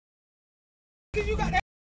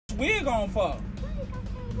wig on for?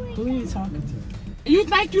 Who are you talking to? You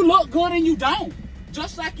think you look good and you don't.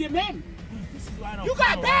 Just like your mammy. This is why I don't You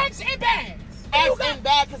got bags and bags. Bags and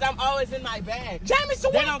bag because I'm always in my bag.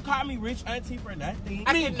 Jamison, they don't call me rich auntie for nothing.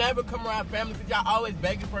 I can never come around family because y'all always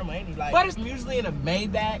begging for money. Like, but I'm usually in a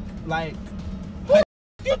Maybach. Like,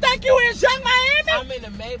 you think you in Young Miami? I'm in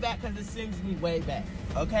a Maybach because it sends me way back.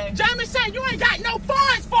 Okay? Jamison, you ain't got no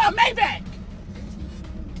funds for a Maybach.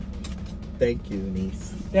 Thank you,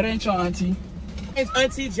 niece. That ain't your auntie. It's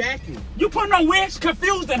Auntie Jackie. You putting on wigs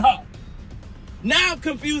confusing her. Now I'm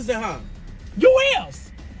confusing her. You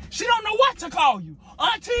is. She don't know what to call you,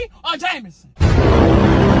 Auntie or Jamison.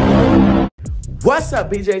 What's up,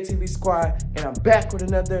 BJ TV squad? And I'm back with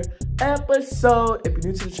another episode. If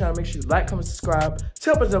you're new to the channel, make sure you like, comment, subscribe,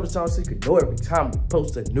 tell us up so you can know every time we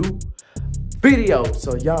post a new video.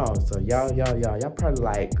 So y'all probably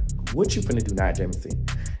like, what you finna do now, Jamison?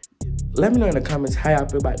 Let me know in the comments how y'all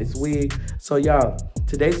feel about this wig. So y'all,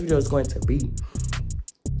 today's video is going to be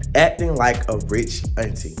acting like a rich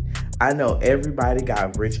auntie. I know everybody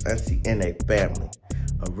got a rich auntie in their family.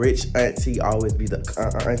 A rich auntie always be the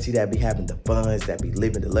auntie that be having the funds, that be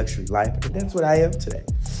living the luxury life. And that's what I am today.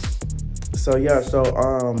 So yeah,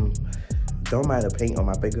 don't mind the paint on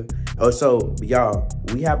my finger. Oh, so y'all,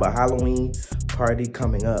 we have a Halloween party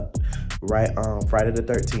coming up, right? Friday the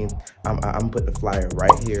 13th. I'm put the flyer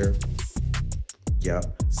right here. Yeah.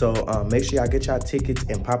 So make sure y'all get y'all tickets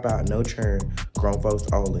and pop out, no churn, grown folks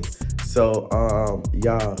only. So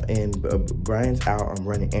y'all, and Brian's out. I'm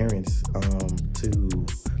running errands for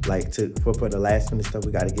the last minute stuff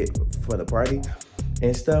we gotta get for the party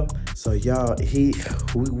and stuff. So y'all,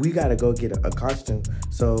 we gotta go get a costume.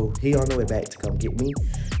 So he on the way back to come get me.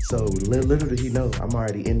 So little did he know I'm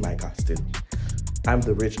already in my costume. I'm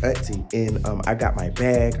the rich auntie, and I got my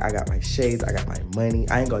bag, I got my shades, I got my money.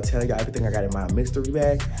 I ain't gonna tell y'all everything I got in my mystery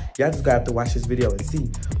bag. Y'all just gotta have to watch this video and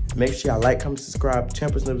see. Make sure y'all like, comment, subscribe,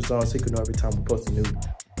 10% notifications so you can know every time we post a new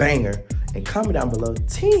banger. And comment down below,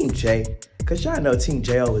 Team J, because y'all know Team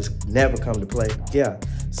J always never come to play. Yeah.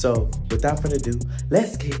 So without further ado,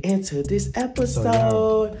 let's get into this episode.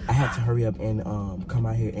 So, I had to hurry up and come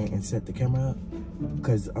out here and set the camera up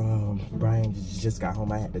because Brian just got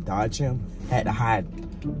home. I had to dodge him. Had to hide.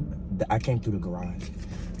 I came through the garage,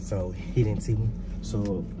 so he didn't see me.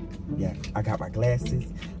 So yeah, I got my glasses,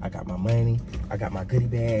 I got my money, I got my goodie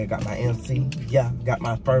bag, I got my MC. Yeah, got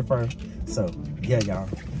my fur. So yeah, y'all.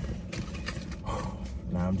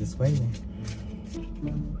 Now I'm just waiting.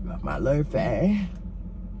 Got my little fan.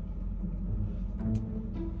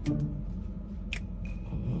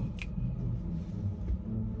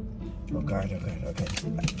 Oh God, okay.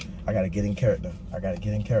 I gotta get in character. Get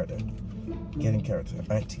in character.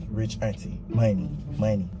 Auntie, rich auntie. Money,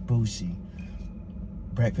 bougie.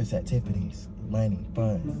 Breakfast at Tiffany's. Money,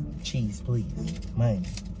 fun. Cheese, please. Money.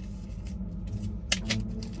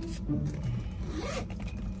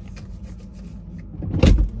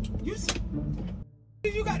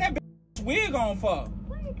 You got that wig on for?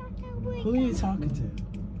 Who are you talking to?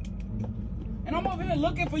 And I'm over here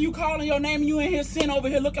looking for you, calling your name, and you in here sitting over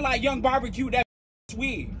here looking like Young Barbecue, that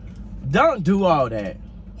wig. Don't do all that.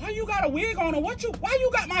 Why you got a wig on, or why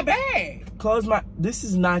you got my bag? This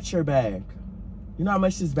is not your bag. You know how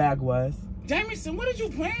much this bag was? Jamison, what did you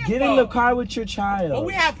plan for? Get in the car with your child. But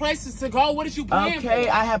we have places to go. What did you plan for? Okay,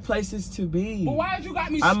 I have places to be. But why did you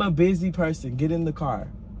got me? I'm a busy person. Get in the car.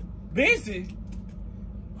 Busy?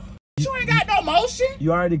 You ain't got no motion?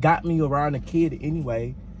 You already got me around a kid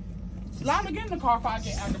anyway. Lala, get in the car if I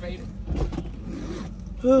get aggravated.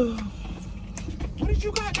 What did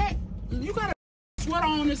you got that? You got a sweater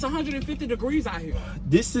on, it's 150 degrees out here.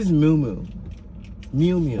 This is Moo Moo.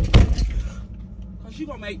 Mew Mew. Cause you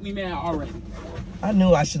gonna make me mad already. I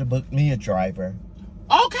knew I should have booked me a driver.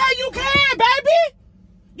 Okay, you can, baby.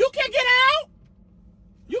 You can get out.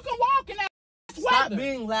 You can walk in that Stop weather.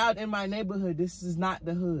 being loud in my neighborhood. This is not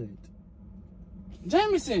the hood.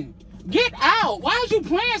 Jamison, get out. Why is you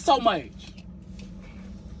playing so much?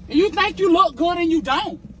 And you think you look good and you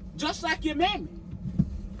don't. Just like your mammy.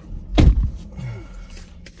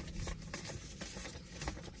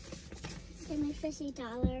 Get my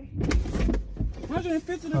 $50.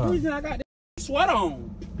 150 degrees and I got that sweat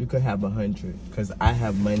on. You could have 100 because I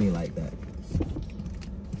have money like that.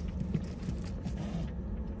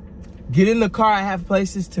 Get in the car. I have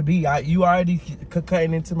places to be. You already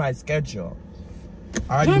cutting into my schedule.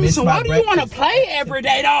 I already missed my why do you want to breakfast. play every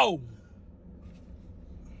day though?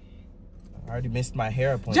 I already missed my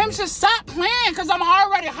hair appointment. Jamison, stop playing because I'm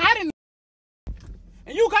already hiding.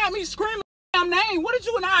 And you got me screaming my name. What did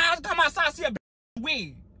you and I come outside and see a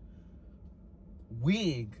wig?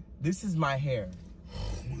 Wig? This is my hair.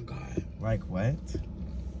 my God. Like what?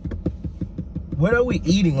 What are we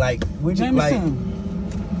eating? Like, we're just like...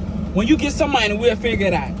 When you get some money, we'll figure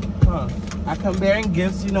it out. Huh. I come bearing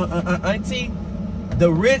gifts, you know, auntie.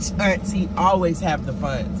 The rich auntie always have the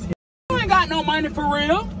funds. You ain't got no money for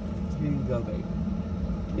real. Here you go, baby.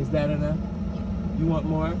 Is that enough? You want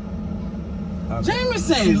more? Okay.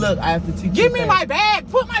 Jameson. See, look, I have to teach you. Give me my bag.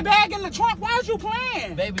 Put my bag in the trunk. Why is you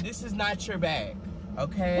playing? Baby, this is not your bag,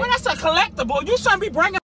 okay? Well, that's a collectible. You shouldn't be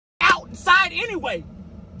bringing outside anyway.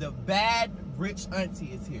 The bad rich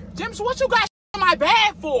auntie is here. Jameson, what you got in my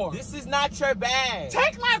bag for? This is not your bag.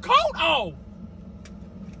 Take my coat off.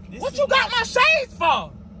 What you got my shades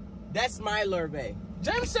for? That's my lurvey.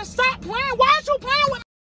 Jameson, stop playing. Why is you playing with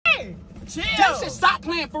me? Chill. Jameson, stop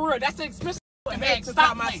playing for real. That's an expensive bag.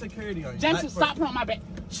 Stop my playing. security on you. Jameson, stop playing on my bag.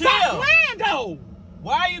 Chill. Stop playing though.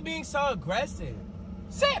 Why are you being so aggressive?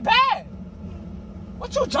 Sit back.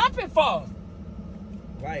 What you jumping for?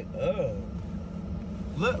 Like,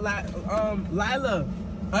 look, like, Lila,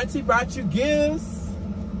 auntie brought you gifts.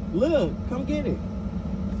 Look, come get it.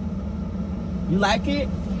 You like it?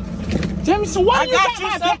 Jameson, what I got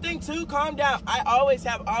you something too. Calm down. I always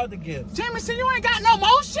have all the gifts. Jameson, you ain't got no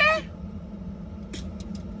motion?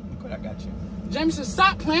 Look what I got you. Jameson,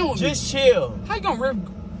 stop playing with me. Just chill. How you gonna rip?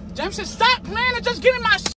 Jameson, stop playing and just give me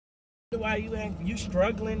my shit. Why you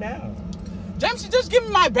struggling now? Jameson, just give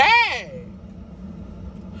me my bag.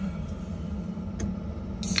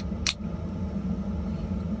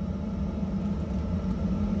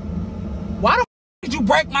 Why the did you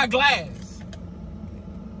break my glass?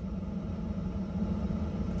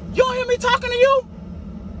 You don't hear me talking to you?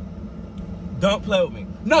 Don't play with me.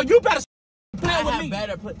 No, you better play with me.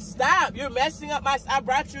 Better play. Stop. You're messing up my... I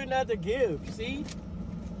brought you another gift. See?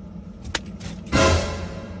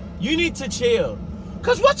 You need to chill.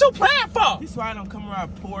 Cause what you playing for? This is why I don't come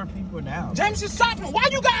around poor people now. Jameson, stop. Why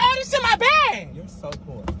you got all this in my bag? You're so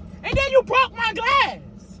poor. And then you broke my glass.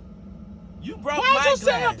 You broke Why my you glass.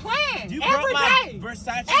 sitting here playing? You every broke my day.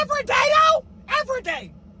 Versace. Every day, though? Every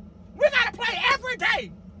day. We gotta play every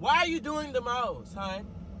day. Why are you doing the most, hon?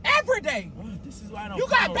 Every day. Oh, this is why I don't. You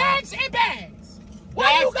got bags and bags.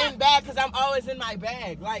 Why you got bags? Because I'm always in my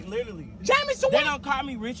bag, like literally. Jameson, they don't call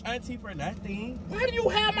me rich auntie for nothing. Why do you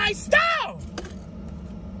have my stuff?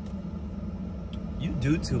 You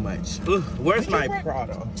do too much. Ugh, where's my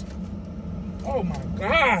Prada? Oh my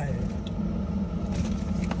God.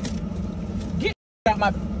 Get out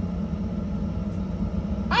my...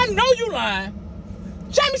 I know you lying.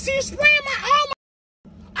 Jameson, you spraying my...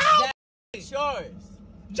 That's yours.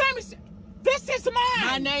 Jameson, this is mine.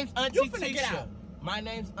 My name's Auntie You finna Tisha. get out. My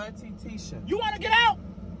name's Auntie Tisha. You want to get out?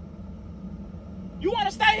 You want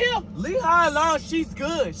to stay here? Leave her alone. She's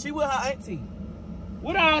good. She with her auntie.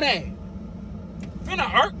 What all that?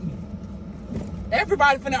 Finna irk me.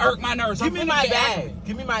 Everybody finna irk my nerves. Give me my bag.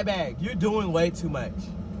 Give me my bag. You're doing way too much.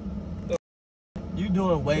 You're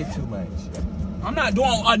doing way too much. I'm not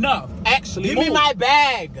doing enough, actually. Give me my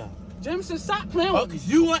bag. Jameson, stop playing with me.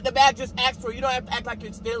 You want the bag, just ask for it. You don't have to act like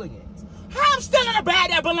you're stealing it. How I'm stealing a bag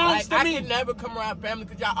that belongs to me? I can never come around family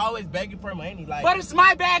because y'all always begging for money. Like, but it's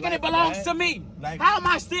my bag and it belongs to me. Like, how am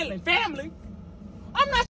I stealing? Family? I'm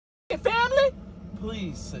not family.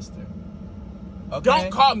 Please, sister. Okay?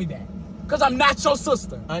 Don't call me that. Because I'm not your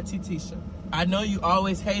sister. Auntie Tisha, I know you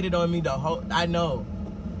always hated on me the whole... I know.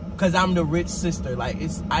 Because I'm the rich sister. Like,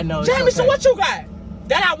 I know. Jameson, what you got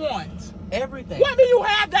that I want? Everything. What do you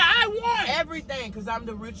have that I want? Everything, because I'm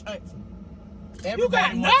the rich auntie. You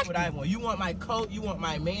got nothing. What I want. You want my coat, you want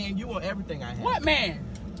my man, you want everything I have. What man?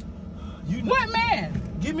 You know, what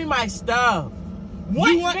man? Give me my stuff.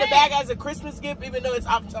 What you want man? the bag as a Christmas gift even though it's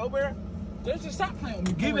October? Just stop playing with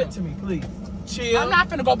me. Give it to me, please. Chill. I'm not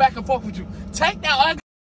finna go back and forth with you. Take that ugly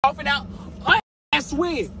off and that ass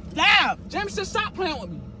wig. Stop. Jameson, stop playing with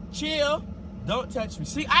me. Chill. Don't touch me.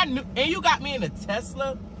 See, I knew, and you got me in a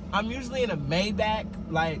Tesla. I'm usually in a Maybach,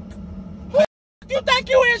 like... You think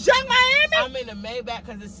you in Young Miami? I'm in a Maybach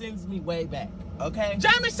because it sends me way back, okay?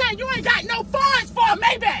 Jameson, you ain't got no funds for a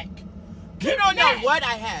Maybach. You don't know what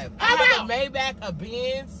I have. I have a Maybach, a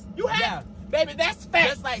Benz. You have? Yeah. Baby, that's fast.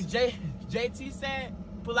 Just like JT said,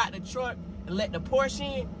 pull out the truck and let the Porsche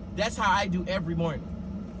in. That's how I do every morning.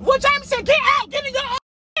 Well, Jameson, get out. Get in your own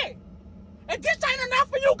head. If this ain't enough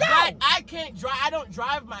for you, go. But I can't drive. I don't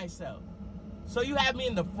drive myself. So you have me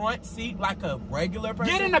in the front seat like a regular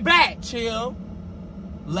person? Get in the back. Chill.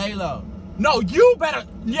 Lay low. No, you better.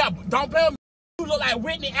 Yeah, don't play with me. You look like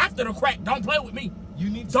Whitney after the crack. Don't play with me. You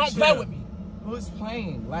need to Don't chill. play with me. Who's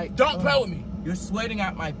playing? Like, don't play with me. You're sweating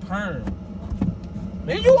out my perm.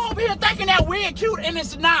 And you over here thinking that wig cute and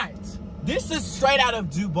it's not. This is straight out of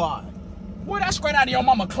Dubai. Boy, that's straight out of your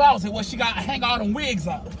mama closet where she got to hang all them wigs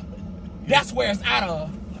up. That's where it's out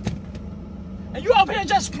of. And you over here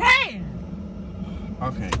just playing.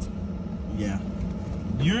 Okay. Yeah.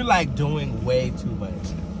 You're like doing way too much.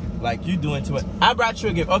 Like you doing too much. I brought you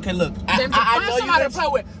a gift. Okay, look. I know somebody to play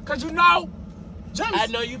with. Cause you know, James. I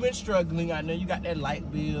know you've been struggling. I know you got that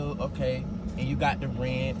light bill, okay, and you got the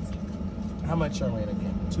rent. How much your rent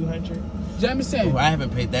again? 200. Jamison. Oh, I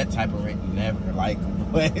haven't paid that type of rent never. Like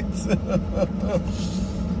what?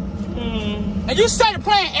 And you started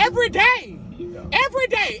playing every day. Every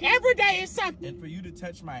day is something. And for you to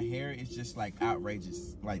touch my hair is just like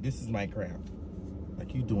outrageous. Like this is my crown.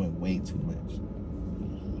 Like you doing way too much.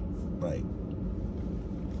 Like,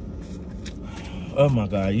 oh my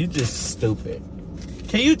God, you just stupid.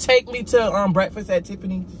 Can you take me to breakfast at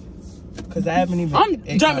Tiffany's? Cause I haven't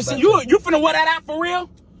even. Jamison, you finna wear that out for real?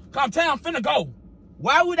 Come tell I'm finna go.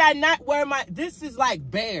 Why would I not wear my? This is like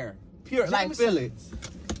bare, pure, Jamison, like Phillips.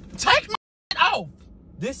 Take my off.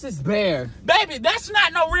 This is bare. Baby, that's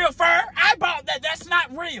not no real fur. I bought that. That's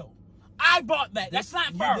not real. I bought that. That's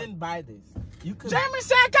not fur. You didn't buy this. You could.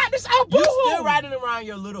 Jamison, I got this off boo-hoo. You still riding around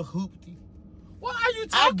your little hoopty. What are you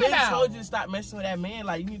talking about? I've been told you to stop messing with that man.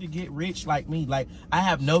 Like, you need to get rich like me. Like, I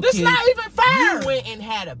have no kids. This not even fair. You went and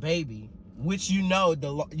had a baby, which you know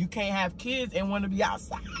you can't have kids and want to be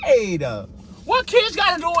outside. What kids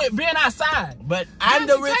got to do with being outside? But I'm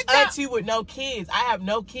the rich auntie with no kids. I have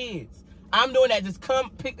no kids. I'm doing that. Just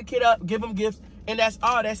come pick the kid up, give him gifts, and that's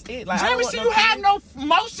all. That's it. Like, Jamison, you have no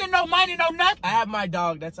motion, no money, no nothing. I have my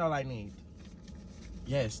dog. That's all I need.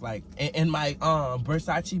 Yes, like, and my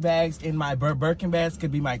Versace bags and my Birkin bags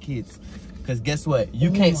could be my kids. Because guess what?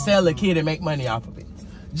 You can't sell a kid and make money off of it.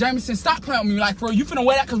 Jamison, stop playing with me like, bro. You finna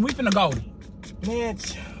wear that because we finna go. Man,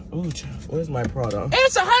 ooh, where's my product?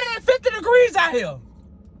 It's 150 degrees out here.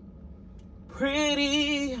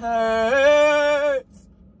 Pretty hurts.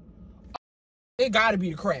 It gotta be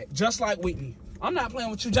the crack, just like Whitney. I'm not playing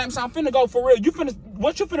with you, Jamison. I'm finna go for real.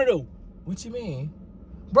 What you finna do? What you mean?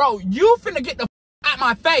 Bro, you finna get the out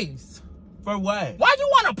my face. For what? Why you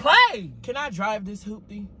wanna play? Can I drive this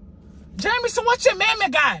hoopty? Jamison, what's your mammy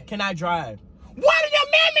got? Can I drive? What do your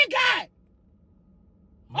mammy got?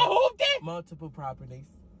 A hoopty? Multiple properties.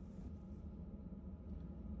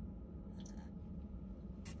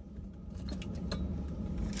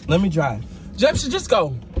 Let me drive. Jamison, just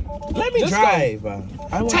go. Let me drive.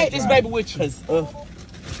 Take this baby with you. Cause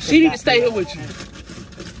she need to stay here with you.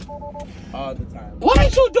 All the time. What are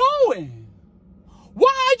you doing? Why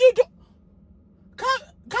are you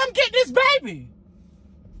come get this baby.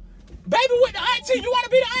 Baby with the auntie. You want to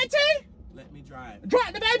be the auntie? Let me drive. Drop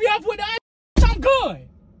the baby off with the auntie. I'm good.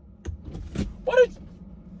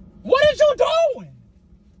 What is you doing?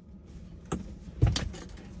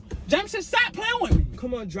 Jamison, stop playing with me.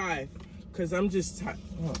 Come on, drive. Cause I'm just tired.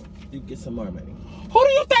 Oh, you get some more money. Who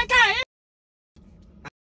do you think I am?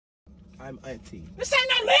 I'm auntie. This ain't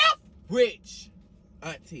no left. Rich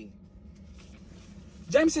auntie.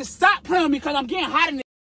 Jamison, stop playing with me because I'm getting hot in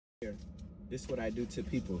here. This is what I do to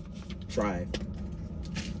people. Drive.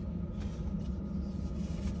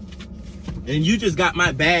 And you just got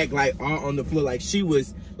my bag like all on the floor. Like she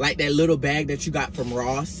was like that little bag that you got from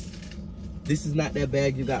Ross. This is not that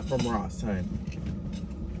bag you got from Ross, honey.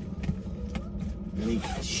 Let me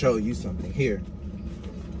show you something. Here.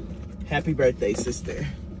 Happy birthday, sister.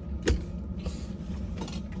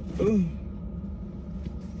 Ooh.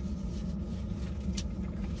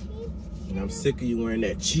 And I'm sick of you wearing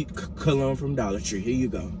that cheap cologne from Dollar Tree. Here you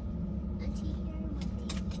go.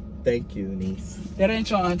 Thank you, niece. That ain't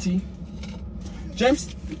your auntie.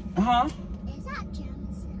 James, huh? Is that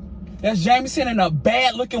Jamison? That's Jamison in a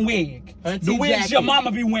bad looking wig. Auntie the wigs Jackie. your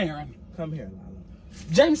mama be wearing. Come here, Lala.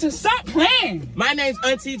 Jamison, stop playing. My name's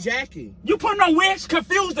Auntie Jackie. You putting on wigs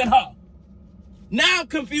confusing her. Now I'm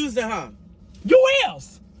confusing her. You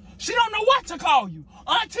is. She don't know what to call you.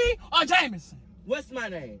 Auntie or Jamison? What's my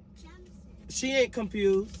name? Jamison. She ain't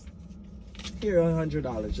confused. Here,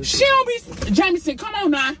 $100. She don't be... Jamison, come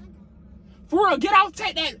on now. For real, get off,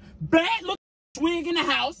 take that bad looking wig in the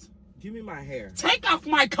house. Give me my hair. Take off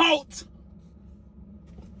my coat.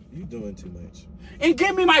 You doing too much. And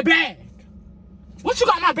give me my bag. What you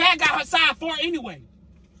got my bag out her side for anyway?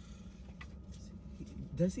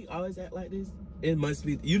 Does he always act like this? It must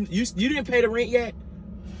be. You didn't pay the rent yet?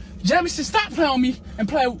 Jamison, stop playing with me and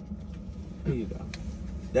play. Here you go.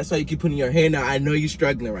 That's why you keep putting your hair now. I know you're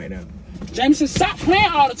struggling right now. Jamison, stop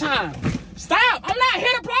playing all the time. Stop. I'm not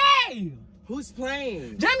here to play. Who's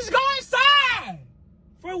playing? Jamison, go inside.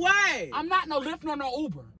 For what? I'm not no Lyft nor no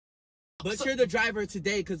Uber. But you're the driver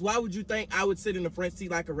today, because why would you think I would sit in the front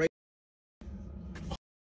seat like a regular?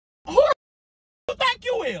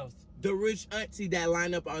 Who is? The rich auntie that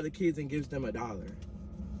line up all the kids and gives them $1.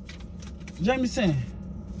 Jameson.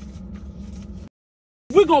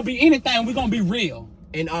 We're gonna be anything, we're gonna be real.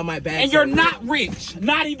 And all my bags. And you're are not real. rich.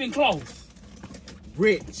 Not even close.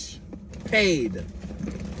 Rich. Paid.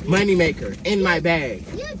 Moneymaker. In my bag.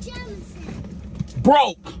 You Jamison.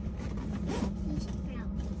 Broke.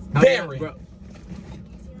 I'm Very. not broke.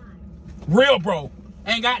 Real broke.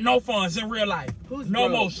 Ain't got no funds in real life. Who's no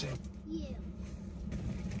broke? motion. You.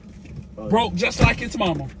 Oh, Broke just like his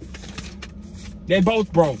mama. They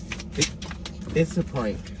both broke. It's a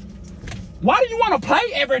prank. Why do you want to play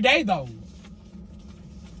every day though?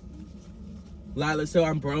 Lila, so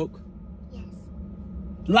I'm broke? Yes.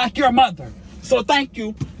 Like your mother. So thank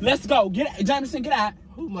you. Let's go. Get Jameson, get out.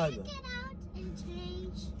 Who mother? Get out and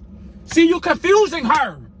change. See, you confusing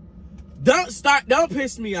her Don't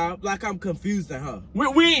piss me off like I'm confusing her.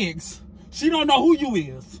 with wigs. She don't know who you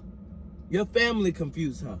is. Your family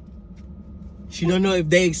confused her. She don't know if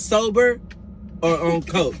they sober or on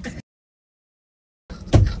coke.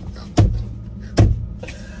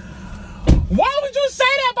 Why would you say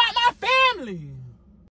that about my family?